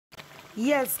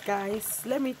Yes guys,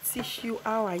 let me teach you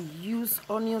how I use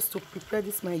onions to prepare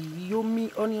this my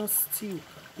yummy onion stew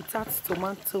without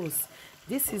tomatoes.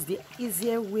 This is the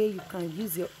easier way you can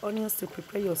use your onions to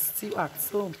prepare your stew at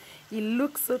home. It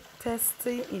looks so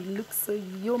tasty, it looks so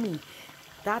yummy.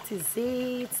 That is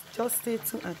it. Just stay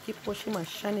tuned and keep watching my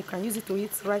channel. You can use it to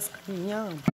eat rice and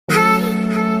yam.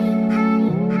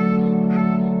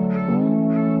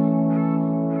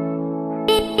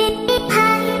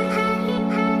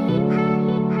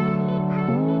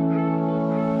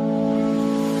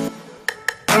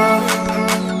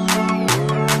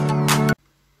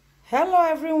 Hello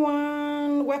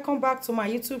everyone, welcome back to my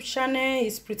YouTube channel.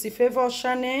 It's Pretty Favour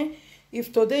channel.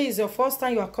 If today is your first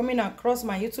time you are coming across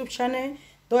my YouTube channel,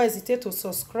 don't hesitate to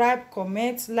subscribe,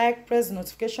 comment, like, press the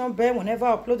notification bell. Whenever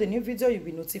I upload a new video, you'll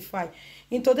be notified.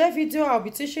 In today's video, I'll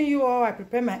be teaching you how I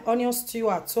prepare my onion stew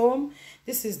at home.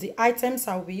 This is the items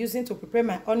I'll be using to prepare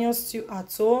my onion stew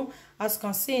at home. As you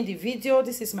can see in the video,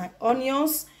 this is my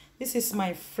onions, this is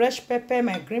my fresh pepper,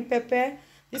 my green pepper,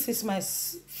 this is my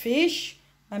fish,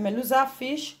 my melusa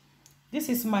fish, this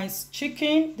is my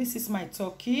chicken, this is my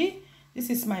turkey, this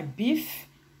is my beef,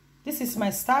 this is my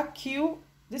star cube,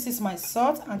 this is my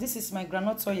salt, and this is my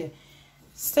groundnut oil.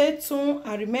 Stay tuned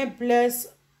and remain blessed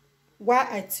while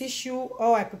I teach you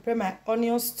how I prepare my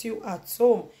onion stew at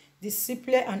home. The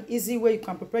simple and easy way you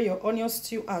can prepare your onion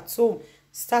stew at home.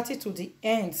 Start it to the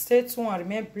end. Stay tuned and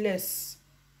remain blessed.